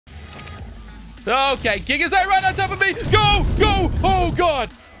Okay, Gigas, they right on top of me. Go, go. Oh,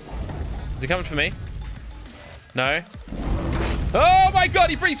 God. Is he coming for me? No. Oh, my God.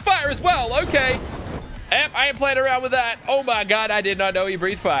 He breathes fire as well. Okay. Yep, I ain't playing around with that. Oh, my God. I did not know he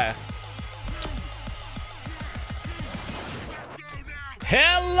breathed fire.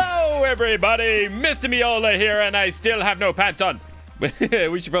 Hello, everybody. Mr. Miola here, and I still have no pants on.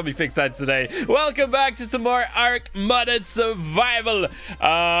 We should probably fix that today. Welcome back to some more Ark Modded Survival.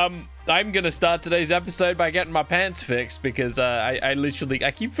 I'm gonna start today's episode by getting my pants fixed because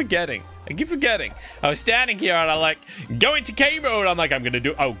I keep forgetting. I was standing here and I like go into K mode. I'm like, I'm gonna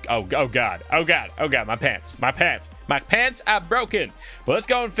do oh god, my pants are broken. Well, let's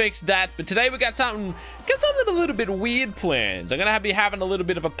go and fix that. But today we got something a little bit weird planned. I'm gonna be having a little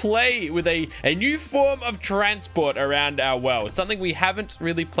bit of a play with a new form of transport around our world. It's something we haven't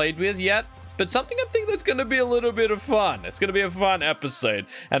really played with yet, but something I think that's going to be a little bit of fun. It's going to be a fun episode,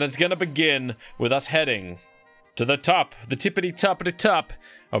 and it's going to begin with us heading to the top, the tippity-toppity top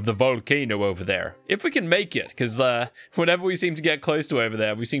of the volcano over there. If we can make it, because whenever we seem to get close to over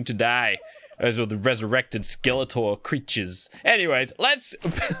there, we seem to die as with the resurrected Skeletor creatures. Anyways, let's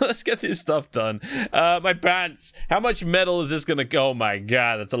get this stuff done. My pants. How much metal is this going to go? Oh my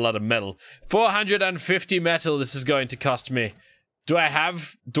god, that's a lot of metal. 450 metal this is going to cost me. Do I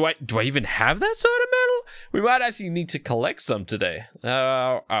even have that sort of metal? We might actually need to collect some today.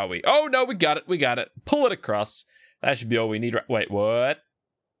 Are we? Oh no, we got it. Pull it across. That should be all we need. Wait, what?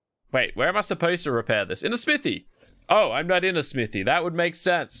 Wait, where am I supposed to repair this? In a smithy. Oh, I'm not in a smithy. That would make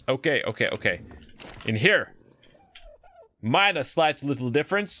sense. Okay. In here. Minor slight little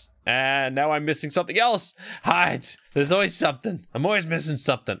difference. And now I'm missing something else. Hide. There's always something. I'm always missing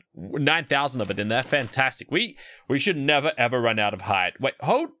something. 9,000 of it in there. Fantastic. We should never, ever run out of hide. Wait,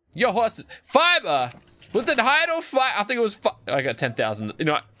 hold your horses. Fiber. Was it hide or fiber? I think it was I got 10,000. You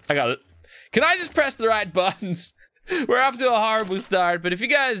know what? I got it. Can I just press the right buttons? We're off to a horrible start, but if you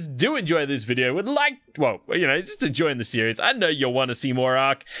guys do enjoy this video, would like, well, you know, just enjoying the series, I know you'll want to see more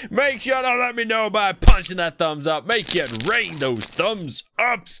Ark. Make sure to let me know by punching that thumbs up. Make it rain those thumbs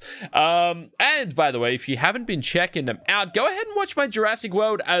ups. And by the way, if you haven't been checking them out, go ahead and watch my Jurassic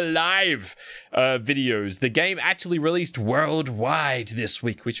World Alive videos. The game actually released worldwide this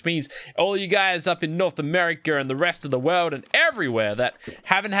week, which means all you guys up in North America and the rest of the world and everywhere that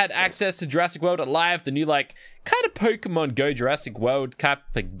haven't had access to Jurassic World Alive, the new, like, kind of Pokemon Go Jurassic World type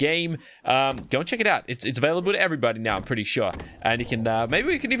of game, go and check it out. It's available to everybody now, I'm pretty sure. And you can, maybe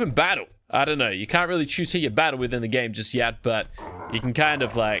we can even battle. I don't know. You can't really choose who you battle within the game just yet, but you can kind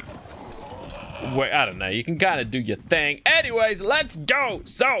of like, I don't know. You can kind of do your thing. Anyways, let's go.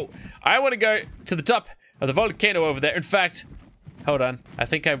 So, I want to go to the top of the volcano over there. In fact, hold on. I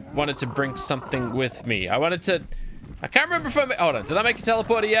think I wanted to bring something with me. I can't remember if hold on. Did I make a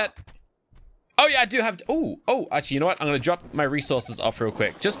teleporter yet? Oh yeah, I do have, actually, you know what? I'm gonna drop my resources off real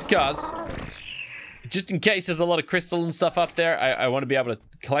quick. Just because, just in case there's a lot of crystal and stuff up there, I want to be able to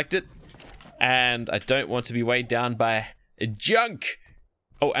collect it. And I don't want to be weighed down by junk.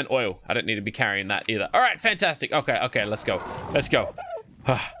 Oh, and oil. I don't need to be carrying that either. All right, fantastic. Okay, let's go.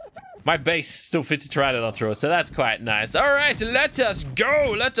 My base still fits a Pteranodon through it, so that's quite nice. All right, let us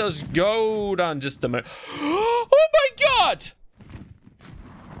go. Hold on just a minute. Oh my God!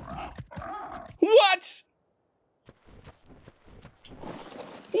 What?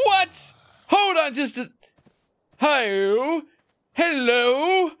 Hold on just a... Hello?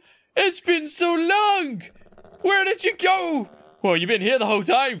 It's been so long! Where did you go? Well, you've been here the whole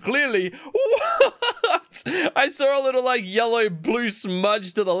time, clearly. What? I saw a little, like, yellow-blue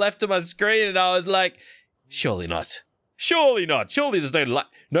smudge to the left of my screen, and I was like, surely not. Surely there's no light.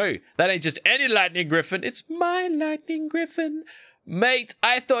 No, that ain't just any lightning griffin. It's my lightning griffin. Mate,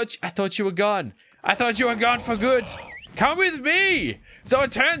 I thought you were gone. I thought you were gone for good. Come with me. So it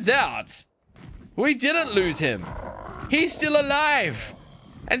turns out we didn't lose him. He's still alive.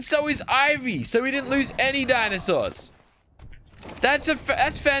 And so is Ivy. So we didn't lose any dinosaurs. That's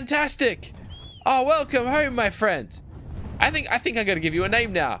fantastic. Oh, welcome home, my friend. I think I gotta give you a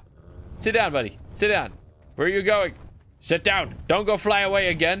name now. Sit down, buddy. Sit down. Where are you going? Sit down. Don't go fly away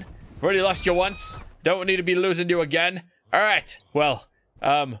again. I've already lost you once. Don't need to be losing you again. All right. Well,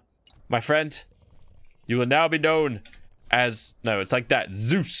 my friend, you will now be known as, no, it's like that,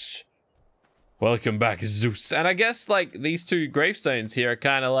 Zeus. Welcome back, Zeus. And I guess, like, these two gravestones here are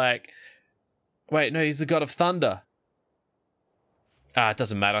kind of like, wait, no, he's the god of thunder. It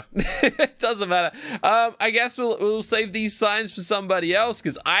doesn't matter. It doesn't matter. I guess we'll save these signs for somebody else,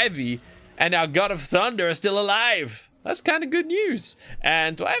 because Ivy and our god of thunder are still alive. That's kind of good news.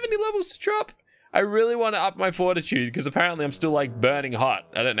 And do I have any levels to drop? I really want to up my fortitude because apparently I'm still like burning hot.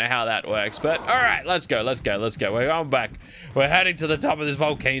 I don't know how that works, but all right, let's go. We're going back. We're heading to the top of this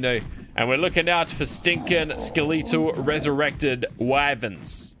volcano and we're looking out for stinking skeletal resurrected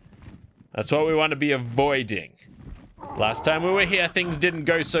wyverns. That's what we want to be avoiding. Last time we were here, things didn't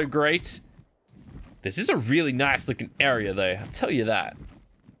go so great. This is a really nice looking area though, I'll tell you that.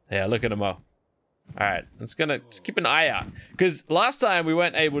 Yeah, look at them all. All right, let's keep an eye out. Because last time we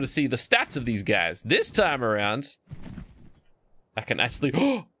weren't able to see the stats of these guys. This time around, I can actually...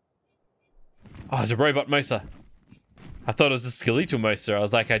 Oh, it's a robot Mosa. I thought it was a skeletal Mosa. I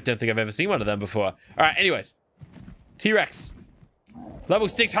was like, I don't think I've ever seen one of them before. All right, anyways. T-Rex. Level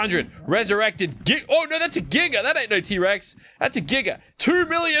 600. Resurrected. Oh, no, that's a Giga. That ain't no T-Rex. That's a Giga. 2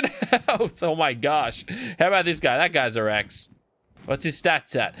 million health. Oh, my gosh. How about this guy? That guy's a Rex. What's his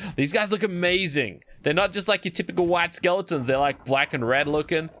stats at? These guys look amazing. They're not just like your typical white skeletons. They're like black and red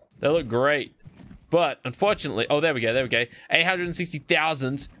looking. They look great. But unfortunately, oh, there we go.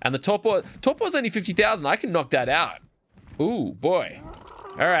 860,000. And the torpor's only 50,000. I can knock that out. Ooh, boy.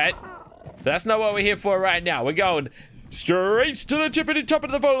 All right. That's not what we're here for right now. We're going straight to the tippity top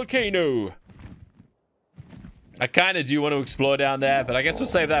of the volcano. I kind of do want to explore down there, but I guess we'll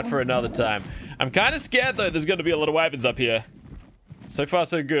save that for another time. I'm kind of scared, though. There's going to be a lot of wyverns up here. So far,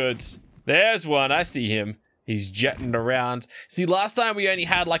 so good. There's one. I see him. He's jetting around. See, last time we only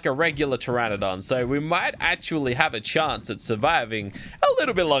had like a regular pteranodon, so we might actually have a chance at surviving a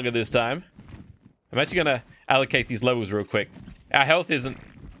little bit longer this time. I'm actually going to allocate these levels real quick. Our health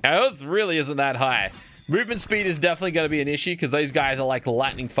really isn't that high. Movement speed is definitely going to be an issue because those guys are like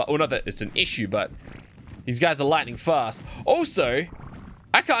lightning fast. Well, not that it's an issue, but these guys are lightning fast. Also,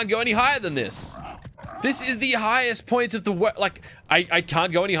 I can't go any higher than this. This is the highest point of the world. Like, I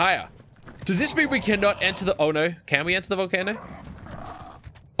can't go any higher. Does this mean we cannot enter the... Oh, no. Can we enter the volcano?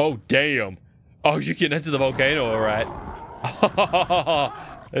 Oh, damn. Oh, you can enter the volcano, all right. Oh,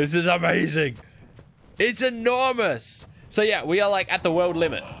 this is amazing. It's enormous. So, yeah, we are, like, at the world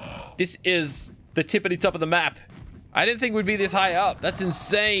limit. This is the tippity top of the map. I didn't think we'd be this high up. That's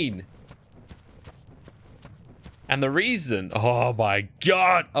insane. And the reason... Oh, my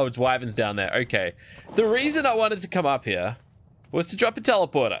God. Oh, it's wyverns down there. Okay. The reason I wanted to come up here was to drop a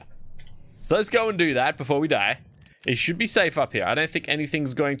teleporter. So let's go and do that before we die. It should be safe up here. I don't think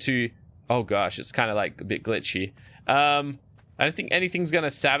anything's going to... Oh, gosh. It's kind of, like, a bit glitchy. I don't think anything's going to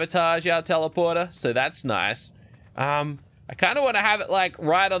sabotage our teleporter. So that's nice. I kind of want to have it, like,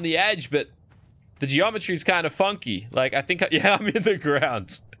 right on the edge, but the geometry is kind of funky. Like, I think... Yeah, I'm in the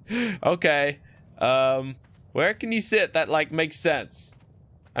ground. Okay. Where can you sit that, like, makes sense?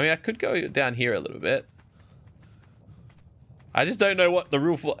 I mean, I could go down here a little bit. I just don't know what the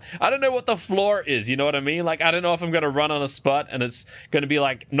real floor... I don't know what the floor is, you know what I mean? Like, I don't know if I'm going to run on a spot and it's going to be,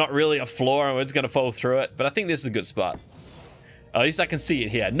 like, not really a floor and we're just going to fall through it. But I think this is a good spot. At least I can see it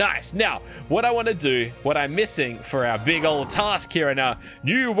here. Nice. Now, what I want to do, what I'm missing for our big old task here and our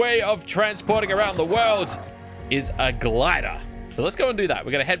new way of transporting around the world is a glider. So let's go and do that.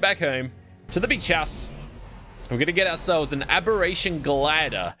 We're going to head back home to the beach house. We're going to get ourselves an aberration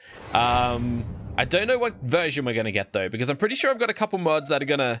glider. I don't know what version we're going to get, though, because I'm pretty sure I've got a couple mods that are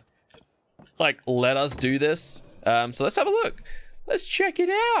going to, like, let us do this. So let's have a look. Let's check it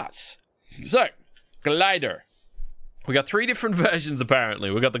out. So, glider. We got 3 different versions,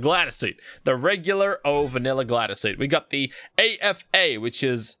 apparently. We got the glider suit, the regular old vanilla glider suit. We got the AFA, which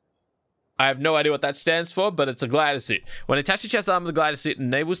is... I have no idea what that stands for, but it's a glider suit. When attached to chest armor, the glider suit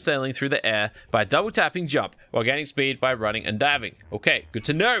enables sailing through the air by double tapping jump while gaining speed by running and diving. Okay, good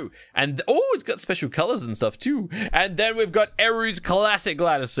to know. And oh, it's got special colors and stuff too. And then we've got Eru's classic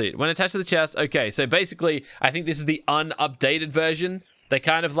glider suit. When attached to the chest, okay, so basically, I think this is the unupdated version. They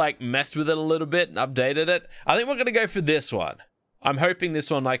kind of like messed with it a little bit and updated it. I think we're gonna go for this one. I'm hoping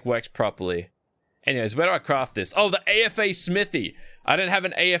this one like works properly. Anyways, where do I craft this? Oh, the AFA Smithy. I don't have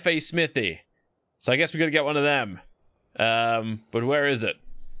an AFA Smithy. So I guess we gotta get one of them. But where is it?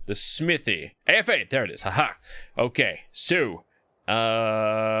 The Smithy. AFA, there it is. Haha. Okay, so what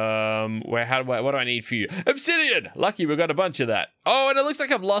do I need for you? Obsidian! Lucky we got a bunch of that. Oh, and it looks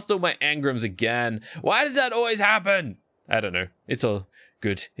like I've lost all my engrams again. Why does that always happen? I don't know. It's all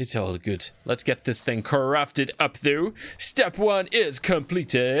good. It's all good. Let's get this thing corrupted up though. Step 1 is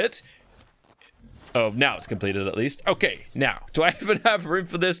completed. Oh, now it's completed at least. Okay, now, do I even have room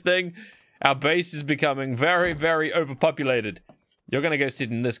for this thing? Our base is becoming very, very overpopulated. You're gonna go sit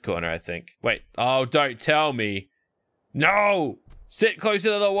in this corner, I think. Wait, oh, don't tell me. No! Sit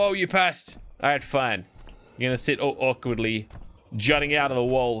closer to the wall, you pest. All right, fine. You're gonna sit all awkwardly, jutting out of the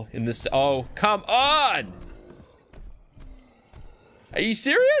wall in this. Oh, come on! Are you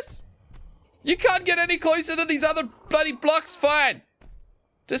serious? You can't get any closer to these other bloody blocks. Fine.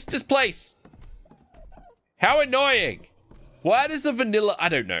 Just place. How annoying. Why does the vanilla... I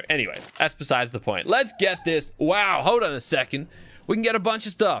don't know. Anyways, that's besides the point. Let's get this. Wow, hold on a second. We can get a bunch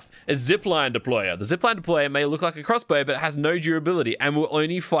of stuff. A zipline deployer. The zipline deployer may look like a crossbow, but it has no durability and will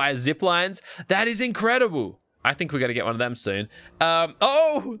only fire ziplines. That is incredible. I think we're going to get one of them soon.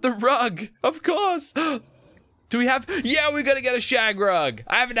 Oh, the rug. Of course. Do we have... Yeah, we're going to get a shag rug.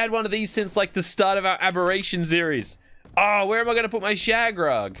 I haven't had one of these since like the start of our aberration series. Oh, where am I going to put my shag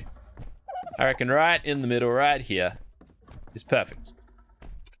rug? I reckon right in the middle, right here. Is perfect.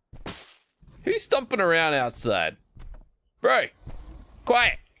 Who's stomping around outside? Bro,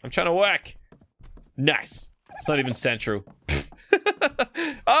 quiet. I'm trying to work. Nice. It's not even central.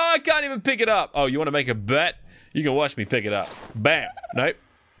 Oh, I can't even pick it up. Oh, you want to make a bet? You can watch me pick it up. Bam. Nope.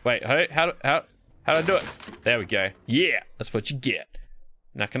 Wait, how do I do it? There we go. Yeah, that's what you get.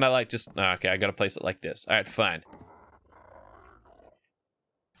 Now, can I like just... Oh, okay, I got to place it like this. All right, fine.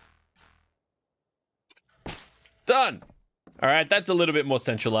 Done. All right, that's a little bit more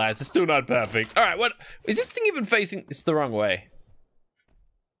centralized. It's still not perfect. All right, what is this thing even facing? It's the wrong way.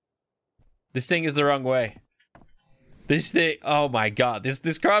 This thing is the wrong way. This thing, oh my God, this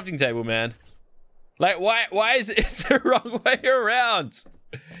crafting table, man. Like, why is it it's the wrong way around?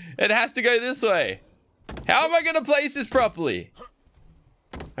 It has to go this way. How am I gonna place this properly?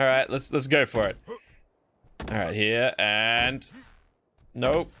 All right, let's go for it. All right, here and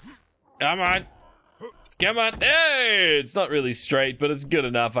nope. Come on. Come on. Hey, it's not really straight, but it's good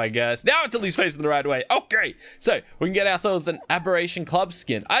enough, I guess. Now it's at least facing the right way. Okay, so we can get ourselves an aberration club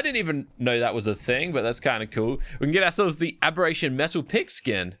skin. I didn't even know that was a thing, but that's kind of cool. We can get ourselves the aberration metal pick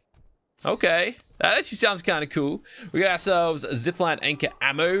skin. Okay, that actually sounds kind of cool. We get ourselves a zipline anchor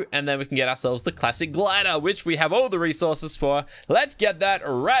ammo, and then we can get ourselves the classic glider, which we have all the resources for. Let's get that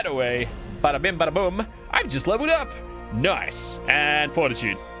right away. Bada bim, bada boom. I've just leveled up. Nice. And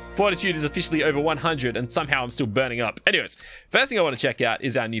fortitude. Fortitude is officially over 100, and somehow I'm still burning up. Anyways, first thing I want to check out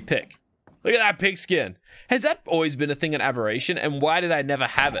is our new pick. Look at that pig skin. Has that always been a thing in aberration, and why did I never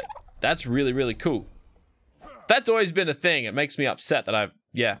have it? That's really, really cool. That's always been a thing. It makes me upset that I've,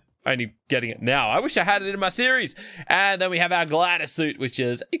 only getting it now. I wish I had it in my series. And then we have our glider suit, which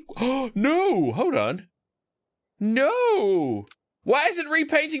is... Oh, no! Hold on. No! Why is it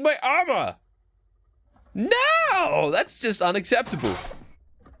repainting my armor? No! That's just unacceptable.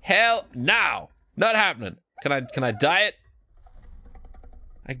 Hell no. Not happening. Can I dye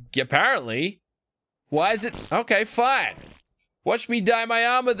it? Apparently. Why is it... Okay, fine. Watch me dye my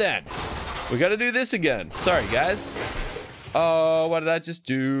armor then. We gotta do this again. Sorry, guys. Oh, what did I just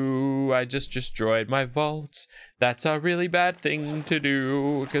do? I just destroyed my vaults. That's a really bad thing to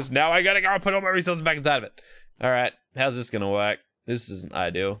do, because now I gotta go put all my resources back inside of it. All right, how's this gonna work? This isn't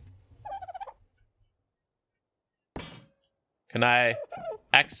ideal. Can I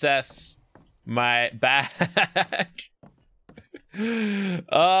access my bag?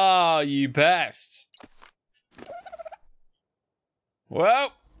 Oh, you best.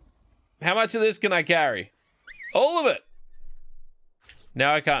 Well, how much of this can I carry? All of it.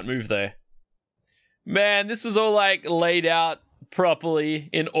 Now I can't move though. Man, this was all like laid out properly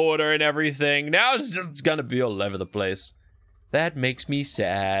in order and everything. Now it's just gonna be all over the place. That makes me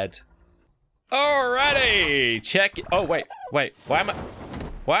sad. Alrighty, check it. Oh wait. Why am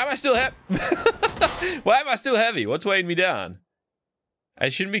I still heavy? Why am I still heavy? What's weighing me down? I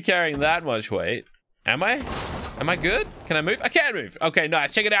shouldn't be carrying that much weight. Am I? Am I good? Can I move? I can move. Okay,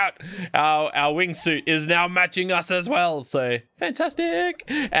 nice. Check it out. Our wingsuit is now matching us as well. So fantastic.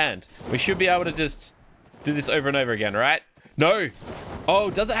 And we should be able to just do this over and over again, right? No. Oh,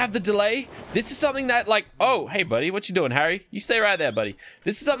 does it have the delay? This is something that like, oh, hey buddy, what you doing, Harry? You stay right there, buddy.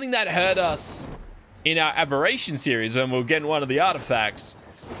 This is something that hurt us in our aberration series when we were getting one of the artifacts.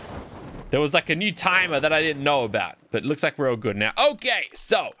 There was like a new timer that I didn't know about, but it looks like we're all good now. Okay,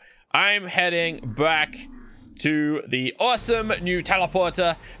 so I'm heading back to the awesome new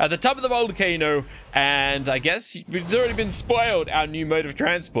teleporter at the top of the volcano, and I guess it's already been spoiled, our new mode of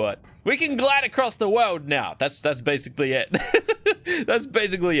transport. We can glide across the world now. That's basically it. That's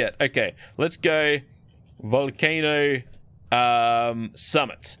basically it. Okay, let's go volcano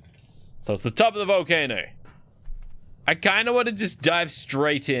summit. So it's the top of the volcano. I kind of want to just dive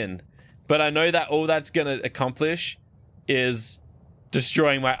straight in, but I know that all that's gonna accomplish is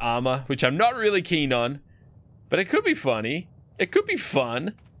destroying my armor, which I'm not really keen on. But it could be funny. It could be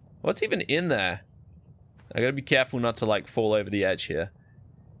fun. What's even in there? I gotta be careful not to like fall over the edge here.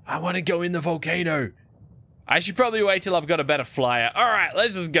 I want to go in the volcano. I should probably wait till I've got a better flyer. All right,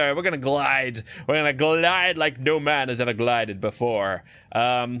 let's just go. We're gonna glide. We're gonna glide like no man has ever glided before.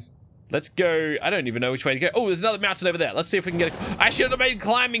 Let's go. I don't even know which way to go. Oh, there's another mountain over there. Let's see if we can get I should have made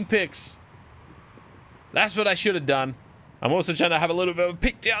climbing picks. That's what I should have done. I'm also trying to have a little bit of a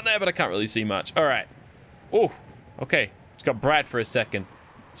peek down there, but I can't really see much. All right. Oh, okay. It's got bright for a second.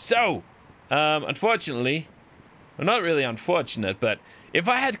 So, unfortunately, well, not really unfortunate, but if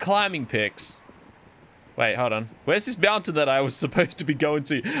I had climbing picks... Wait, hold on. Where's this mountain that I was supposed to be going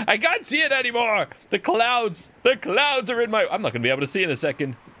to? I can't see it anymore. The clouds are in my... I'm not going to be able to see in a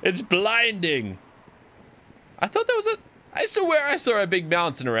second. It's blinding. I thought there was a... I swear I saw a big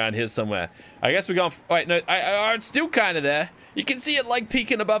mountain around here somewhere. I guess we're going... Wait, no, it's still kind of there. You can see it like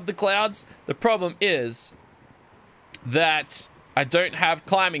peeking above the clouds. The problem is that I don't have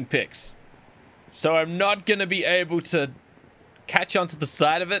climbing picks. So I'm not going to be able to catch onto the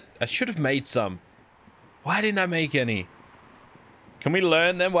side of it. I should have made some. Why didn't I make any? Can we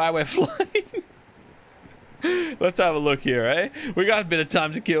learn them while we're flying? Let's have a look here, eh? We got a bit of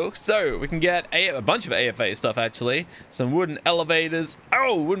time to kill. So, we can get a bunch of AFA stuff, actually. Some wooden elevators.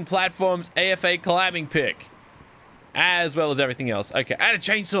 Oh, wooden platforms. AFA climbing pick. As well as everything else. Okay, and a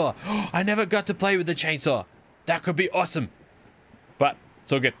chainsaw. I never got to play with the chainsaw. That could be awesome. But,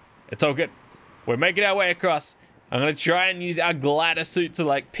 it's all good. It's all good. We're making our way across. I'm going to try and use our glider suit to,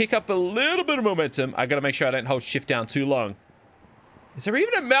 like, pick up a little bit of momentum. I got to make sure I don't hold shift down too long. Is there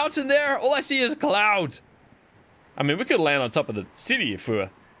even a mountain there? All I see is a cloud. I mean, we could land on top of the city if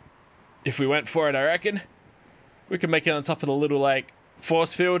we went for it, I reckon. We could make it on top of the little, like,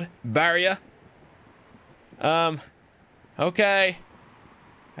 force field barrier. Okay.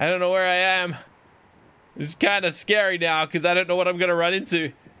 I don't know where I am. This is kind of scary now because I don't know what I'm going to run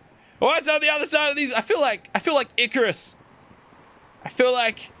into. What's on the other side of these? I feel like Icarus. I feel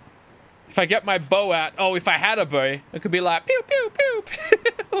like if I get my bow out, oh, if I had a bow, it could be like pew pew pew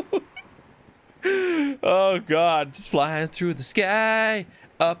pew. Oh God, just flying through the sky,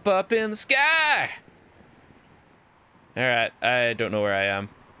 up in the sky. All right, I don't know where I am.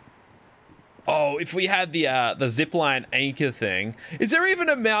 Oh, if we had the zipline anchor thing, is there even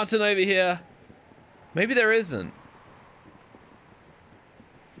a mountain over here? Maybe there isn't.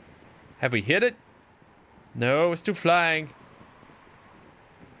 Have we hit it? No, we're still flying.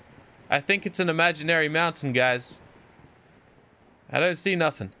 I think it's an imaginary mountain, guys. I don't see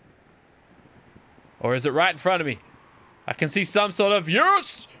nothing. Or is it right in front of me? I can see some sort of...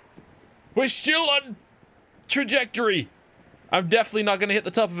 Yes! We're still on trajectory. I'm definitely not going to hit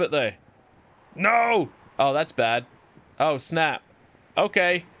the top of it, though. No! Oh, that's bad. Oh, snap.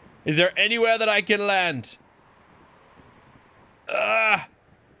 Okay. Is there anywhere that I can land?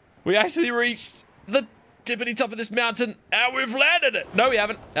 We actually reached the tippity top of this mountain, and we've landed it. No, we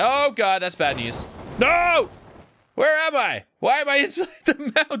haven't. Oh, God, that's bad news. No! Where am I? Why am I inside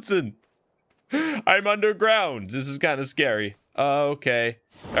the mountain? I'm underground. This is kind of scary. Okay.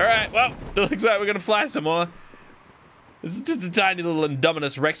 All right, well, it looks like we're going to fly some more. This is just a tiny little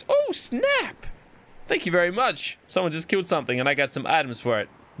Indominus Rex. Oh, snap! Thank you very much. Someone just killed something, and I got some items for it.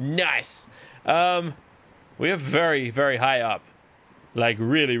 Nice. We are very, very high up. Like,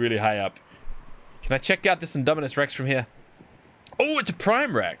 really, really high up. Can I check out this Indominus Rex from here? Oh, it's a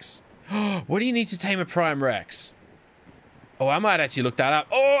Prime Rex. What do you need to tame a Prime Rex? Oh, I might actually look that up.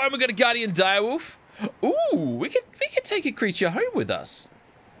 Oh, and we got a Guardian Direwolf. Ooh, we could take a creature home with us.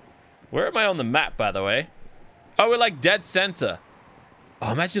 Where am I on the map, by the way? Oh, we're like dead center.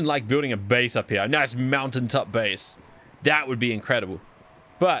 Oh, imagine like building a base up here. A nice mountaintop base. That would be incredible.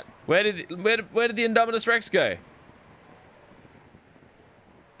 But where did the Indominus Rex go?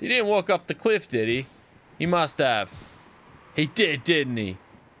 He didn't walk off the cliff, did he? He must have. He did, didn't he?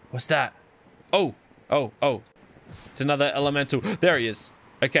 What's that? Oh. It's another elemental. There he is.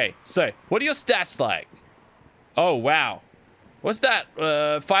 Okay, so what are your stats like? Oh, wow. What's that?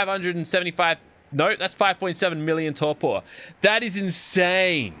 575. No, that's 5.7 million torpor. That is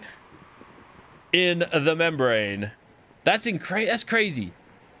insane. In the membrane. That's crazy.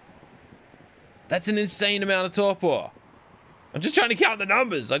 That's an insane amount of torpor. I'm just trying to count the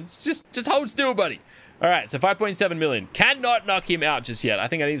numbers. Just hold still, buddy. All right, so 5.7 million. Cannot knock him out just yet. I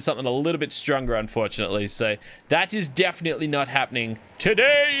think I need something a little bit stronger, unfortunately. So that is definitely not happening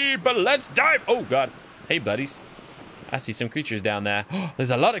today, but let's dive. Oh, God. Hey, buddies. I see some creatures down there.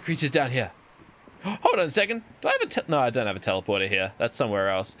 There's a lot of creatures down here. Hold on a second. Do I have no, I don't have a teleporter here. That's somewhere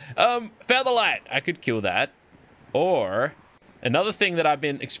else. Featherlight. I could kill that. Or another thing that I've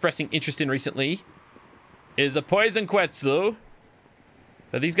been expressing interest in recently is a poison Quetzal.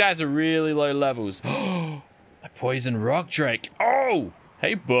 But these guys are really low levels. A poison rock drake. Oh,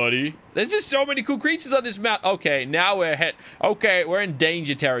 hey, buddy. There's just so many cool creatures on this map. Okay, now we're in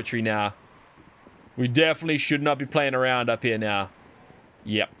danger territory now. We definitely should not be playing around up here now.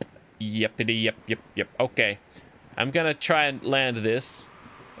 Yep. Yepity, yep. Okay. I'm gonna try and land this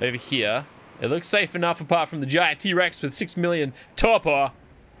over here. It looks safe enough apart from the giant T-Rex with 6 million torpor.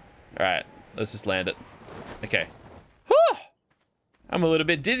 Alright, let's just land it. Okay. Whew! I'm a little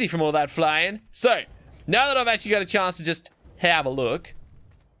bit dizzy from all that flying. So, now that I've actually got a chance to just have a look.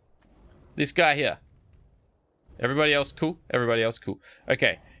 This guy here. Everybody else cool? Everybody else cool.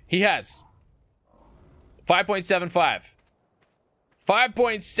 Okay, he has 5.75.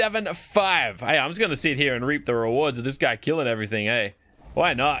 5.75. Hey, I'm just gonna sit here and reap the rewards of this guy killing everything, hey.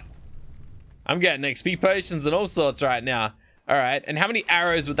 Why not? I'm getting XP potions and all sorts right now. Alright, and how many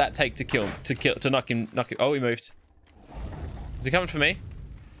arrows would that take to knock him? Oh, he moved. Is he coming for me?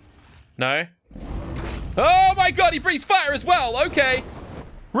 No? Oh my god, he breathes fire as well! Okay.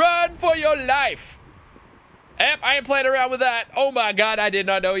 Run for your life! Yep, I ain't playing around with that. Oh my god, I did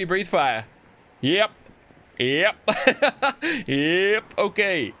not know he breathed fire. Yep. Yep.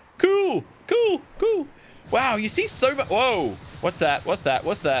 Okay. Cool. Wow, you see so much. Whoa. What's that?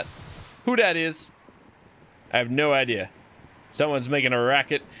 Who that is? I have no idea. Someone's making a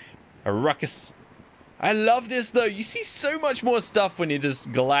racket. A ruckus. I love this though. You see so much more stuff when you're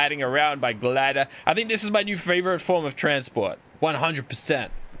just gliding around by glider. I think this is my new favorite form of transport. 100%.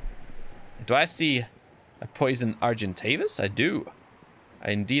 Do I see a poison Argentavis? I do.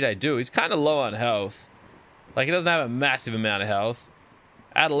 Indeed I do. He's kind of low on health. Like, he doesn't have a massive amount of health.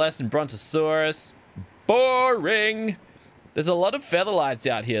 Adolescent Brontosaurus. Boring. There's a lot of featherlights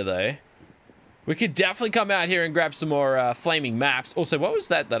out here, though. We could definitely come out here and grab some more flaming maps. Also, what was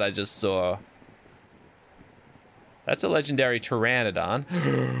that I just saw? That's a legendary Pteranodon.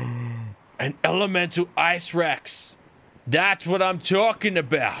 An elemental Ice Rex. That's what I'm talking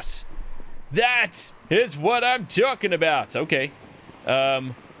about. That is what I'm talking about. Okay.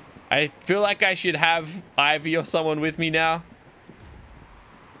 I feel like I should have Ivy or someone with me now.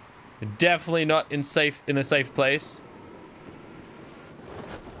 Definitely not in a safe place.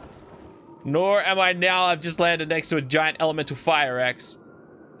 Nor am I now. I've just landed next to a giant elemental fire Rex.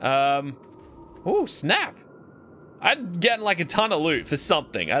 Oh, snap. I'm getting like a ton of loot for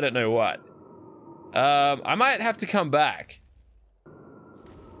something. I don't know what. I might have to come back.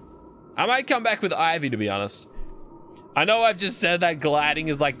 I might come back with Ivy, to be honest. I know I've just said that gliding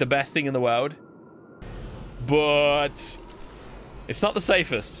is like the best thing in the world, but it's not the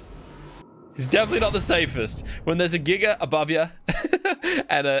safest. It's definitely not the safest. When there's a Giga above you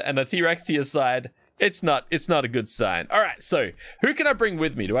and a T-Rex to your side, it's not a good sign. All right, so who can I bring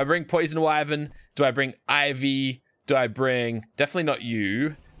with me? Do I bring Poison Wyvern? Do I bring Ivy? Do I bring... Definitely not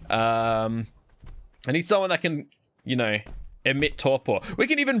you. I need someone that can, you know, emit torpor. We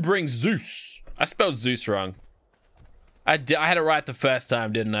can even bring Zeus. I spelled Zeus wrong. I had it right the first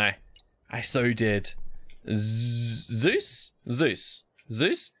time, didn't I? I so did. Zeus?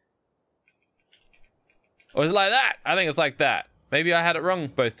 Or is it like that? I think it's like that. Maybe I had it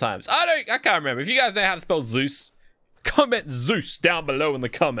wrong both times. I can't remember. If you guys know how to spell Zeus, comment Zeus down below in the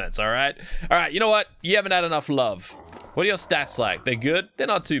comments, all right? All right, you know what? You haven't had enough love. What are your stats like? They're good? They're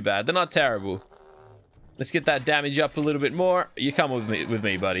not too bad. They're not terrible. Let's get that damage up a little bit more. You come with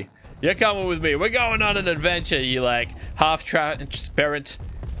me, buddy. You're coming with me. We're going on an adventure, you like half-transparent,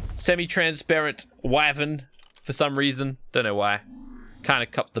 semi-transparent wyvern for some reason. Don't know why. Kind of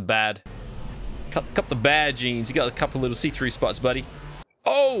cup the bad genes. You got a couple little see-through spots, buddy.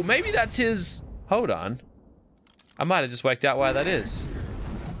 Oh, maybe that's his... Hold on. I might have just worked out why that is.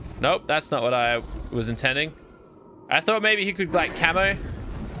 Nope, that's not what I was intending. I thought maybe he could, like, camo.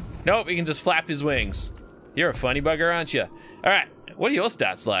 Nope, he can just flap his wings. You're a funny bugger, aren't you? All right. What are your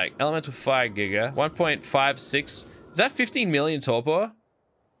stats like? Elemental Fire Giga, 1.56. Is that 15 million torpor?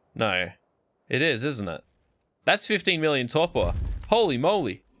 No. It is, isn't it? That's 15 million torpor. Holy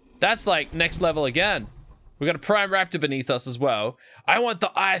moly. That's like next level again. We've got a Prime Raptor beneath us as well. I want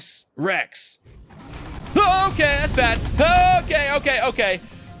the Ice Rex. Oh, okay, that's bad. Okay.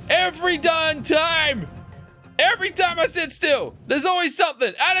 Every darn time. Every time I sit still, there's always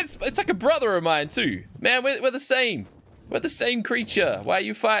something. And it's like a brother of mine too. Man, we're the same. We're the same creature. Why are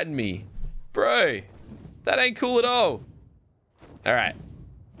you fighting me? Bro, that ain't cool at all. All right,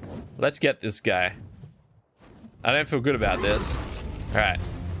 let's get this guy. I don't feel good about this. All right,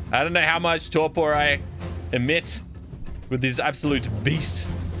 I don't know how much torpor I emit with this absolute beast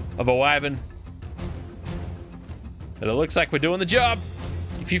of a wyvern. But it looks like we're doing the job.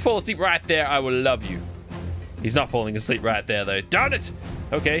 If you fall asleep right there, I will love you. He's not falling asleep right there though. Darn it.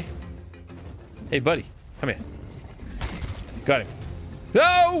 Okay. Hey buddy, come here. Got him.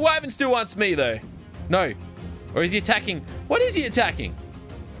 No, wyvern still wants me though. No. Or is he attacking? What is he attacking?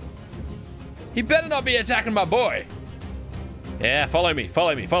 He better not be attacking my boy. Yeah, follow me,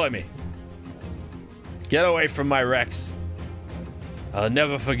 follow me, follow me. Get away from my Rex. I'll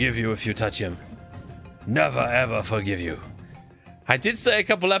never forgive you if you touch him. Never, ever forgive you. I did say a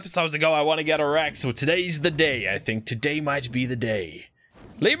couple episodes ago I want to get a Rex, so today's the day, I think. Today might be the day.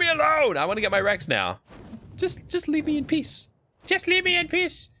 Leave me alone! I want to get my Rex now. Just leave me in peace. Just leave me in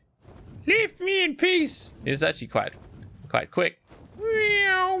peace. Leave me in peace. It's actually quite quick.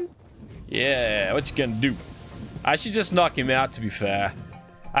 Yeah, what you gonna do? I should just knock him out, to be fair.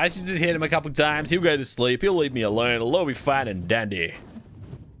 I should just hit him a couple times. He'll go to sleep. He'll leave me alone. It'll all be fine and dandy.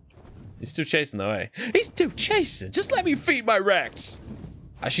 He's still chasing the way. He's still chasing. Just let me feed my Rex.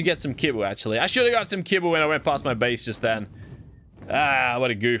 I should get some kibble, actually. I should have got some kibble when I went past my base just then. Ah,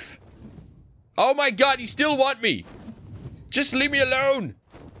 what a goof. Oh my god, you still want me. Just leave me alone.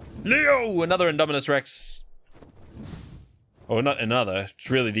 Leo, another Indominus Rex. Oh, not another. It's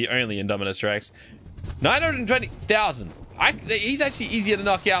really the only Indominus Rex. 920,000. He's actually easier to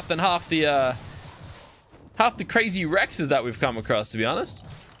knock out than half the crazy Rexes that we've come across, to be honest.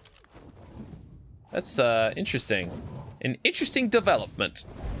 That's interesting. An interesting development.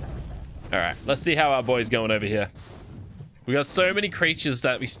 All right, let's see how our boy's going over here. We got so many creatures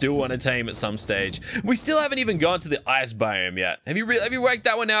that we still want to tame at some stage. We still haven't even gone to the ice biome yet. Have you worked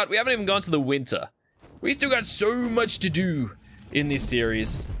that one out? We haven't even gone to the winter. We still got so much to do in this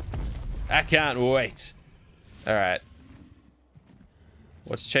series. I can't wait. All right.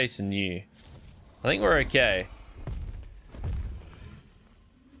 What's chasing you? I think we're okay.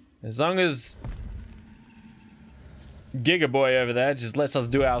 As long as Giga Boy over there just lets us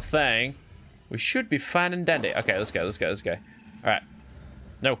do our thing, we should be fine and dandy. Okay, let's go, let's go, let's go. All right.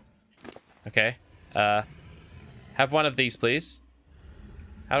 No. Okay. Have one of these, please.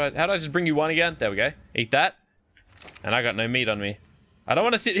 How do I just bring you one again? There we go. Eat that. And I got no meat on me. I don't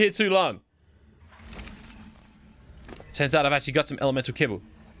want to sit here too long. It turns out I've actually got some elemental kibble.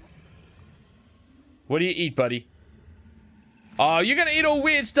 What do you eat, buddy? Oh, you're gonna eat all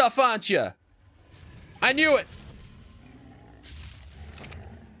weird stuff, aren't you? I knew it.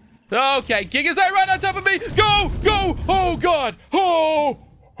 Okay, Gigas, they right on top of me. Go, go. Oh, God. Oh,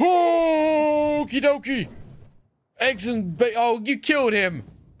 okie dokie. Eggs and oh, you killed him.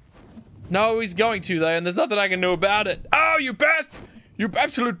 No, he's going to, though, and there's nothing I can do about it. Oh, you pest. You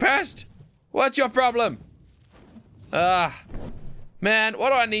absolute pest. What's your problem? Ah, man,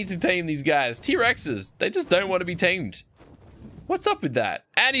 what do I need to tame these guys? T-Rexes, they just don't want to be tamed. What's up with that?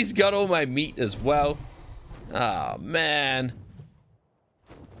 And he's got all my meat as well. Oh, man.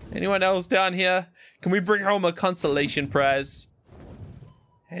 Anyone else down here? Can we bring home a consolation prize?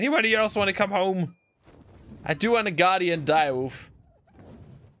 Anybody else want to come home? I do want a guardian direwolf.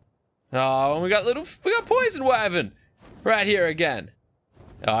 Oh, and we got poison wyvern right here again.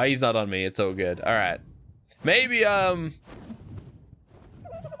 Oh, he's not on me. It's all good. All right. Maybe I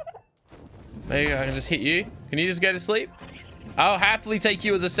can just hit you. Can you just go to sleep? I'll happily take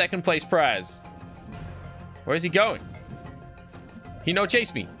you as a second place prize. Where is he going? He no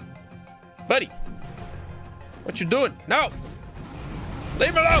chase me. Buddy. What you doing? No.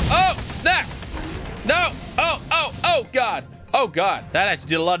 Leave me alone. Oh, snap. No. Oh, oh, oh, God. Oh, God. That actually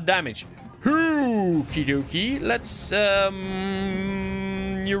did a lot of damage. Okie dokie. Let's,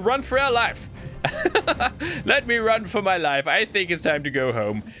 you run for our life. Let me run for my life. I think it's time to go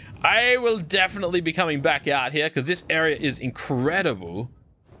home. I will definitely be coming back out here because this area is incredible.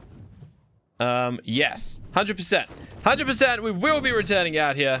 Yes, 100%. 100% we will be returning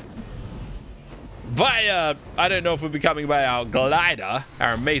out here via, I don't know if we'll be coming by our glider,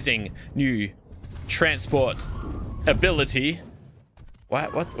 our amazing new transport ability.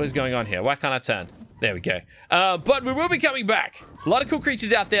 What is going on here? Why can't I turn? There we go. But we will be coming back. A lot of cool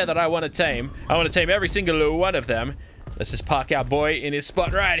creatures out there that I want to tame. I want to tame every single one of them. Let's just park our boy in his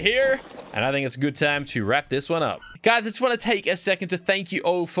spot right here. And I think it's a good time to wrap this one up. Guys, I just want to take a second to thank you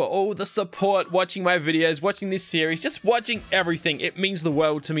all for all the support, watching my videos, watching this series, just watching everything. It means the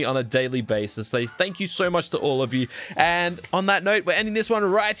world to me on a daily basis. So thank you so much to all of you. And on that note, we're ending this one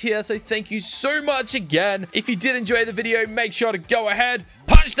right here. So thank you so much again. If you did enjoy the video, make sure to go ahead,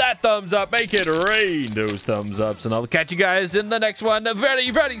 punch that thumbs up, make it rain those thumbs ups. And I'll catch you guys in the next one very,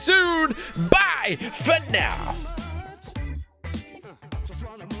 very soon. Bye for now.